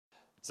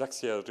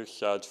Zaxia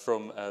Richard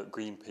from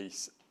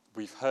Greenpeace.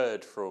 We've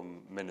heard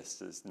from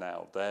ministers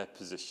now, their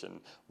position.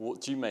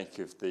 What do you make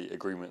of the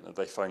agreement that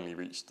they finally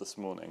reached this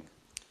morning?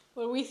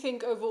 Well, we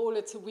think overall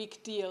it's a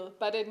weak deal,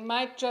 but it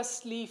might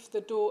just leave the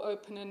door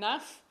open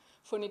enough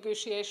for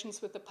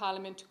negotiations with the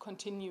Parliament to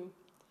continue.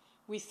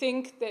 We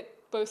think that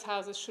both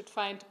houses should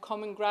find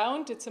common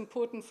ground. It's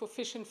important for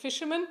fish and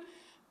fishermen,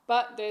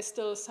 but there's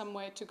still some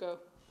way to go.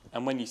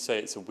 And when you say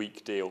it's a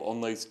weak deal,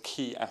 on those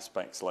key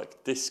aspects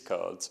like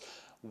discards,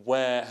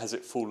 where has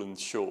it fallen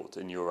short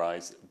in your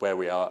eyes, where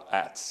we are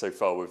at so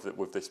far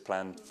with this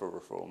plan for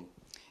reform?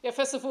 Yeah,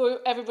 first of all,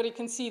 everybody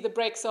can see the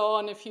brakes are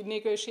on if you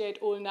negotiate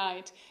all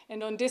night.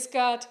 And on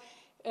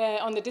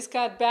the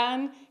discard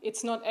ban,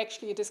 it's not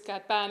actually a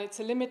discard ban, it's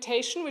a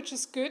limitation, which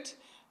is good.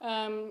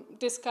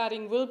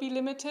 Discarding will be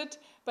limited,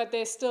 but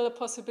there's still a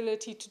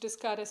possibility to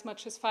discard as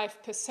much as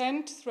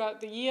 5%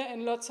 throughout the year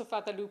and lots of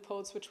other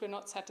loopholes which we're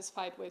not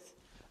satisfied with.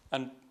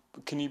 And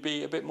can you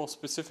be a bit more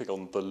specific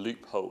on the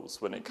loopholes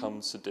when it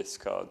comes to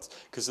discards?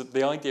 Because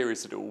the idea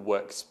is that it will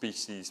work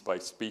species by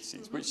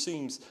species, which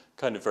seems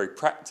kind of very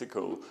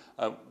practical.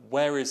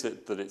 Where is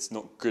it that it's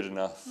not good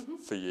enough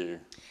for you?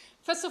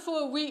 First of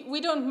all, we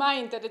don't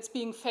mind that it's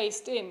being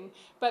phased in,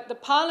 but the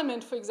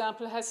Parliament, for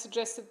example, has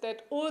suggested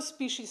that all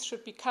species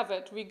should be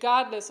covered,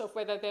 regardless of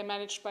whether they're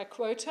managed by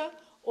quota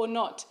or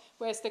not,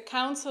 whereas the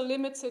Council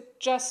limits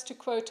it just to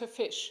quota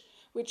fish,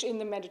 which in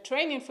the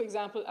Mediterranean, for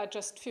example, are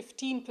just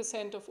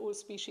 15% of all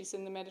species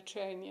in the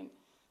Mediterranean.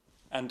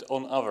 And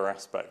on other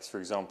aspects, for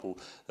example,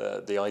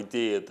 the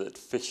idea that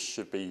fish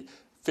should be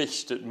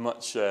fished at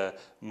much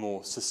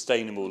more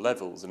sustainable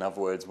levels, in other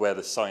words, where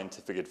the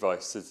scientific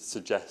advice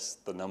suggests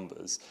the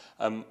numbers.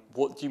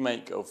 What do you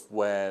make of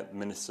where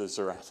ministers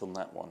are at on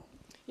that one?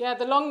 Yeah,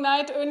 the long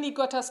night only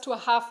got us to a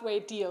halfway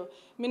deal.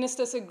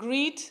 Ministers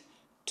agreed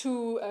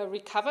to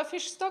recover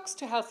fish stocks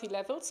to healthy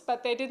levels,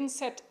 but they didn't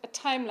set a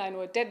timeline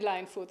or a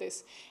deadline for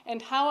this. And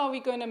how are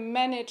we going to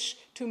manage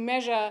to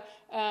measure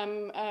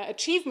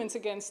achievements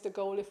against the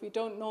goal if we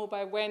don't know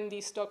by when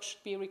these stocks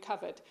should be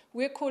recovered?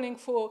 We're calling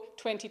for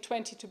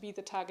 2020 to be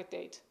the target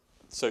date.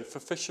 So for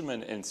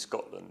fishermen in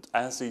Scotland,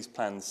 as these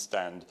plans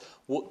stand,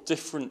 what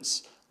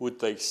difference would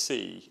they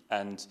see?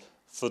 And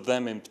for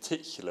them in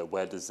particular,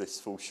 where does this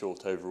fall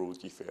short overall,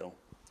 do you feel?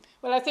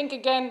 Well, I think,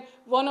 again,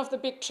 one of the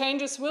big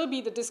changes will be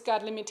the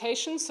discard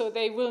limitation, so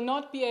they will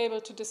not be able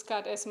to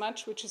discard as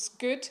much, which is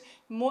good.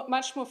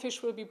 Much more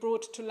fish will be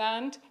brought to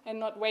land and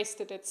not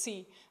wasted at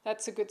sea.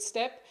 That's a good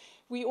step.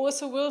 We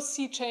also will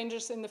see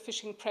changes in the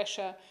fishing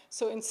pressure.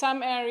 So in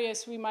some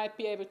areas, we might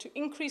be able to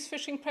increase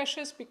fishing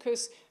pressures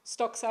because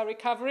stocks are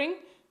recovering,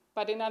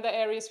 but in other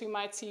areas, we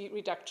might see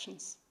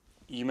reductions.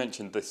 You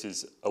mentioned this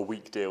is a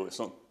weak deal. It's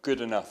not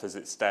good enough as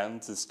it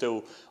stands. There's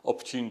still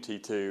opportunity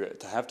to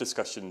have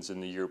discussions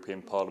in the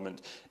European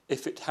Parliament.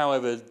 If it,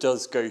 however,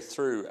 does go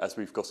through as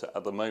we've got it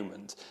at the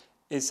moment,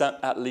 is that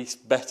at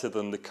least better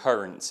than the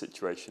current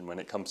situation when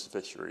it comes to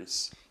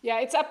fisheries?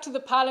 Yeah, it's up to the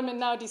Parliament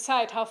now to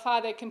decide how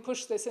far they can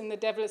push this, and the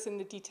devil is in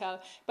the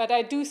detail. But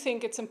I do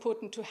think it's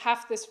important to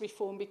have this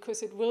reform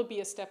because it will be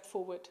a step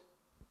forward.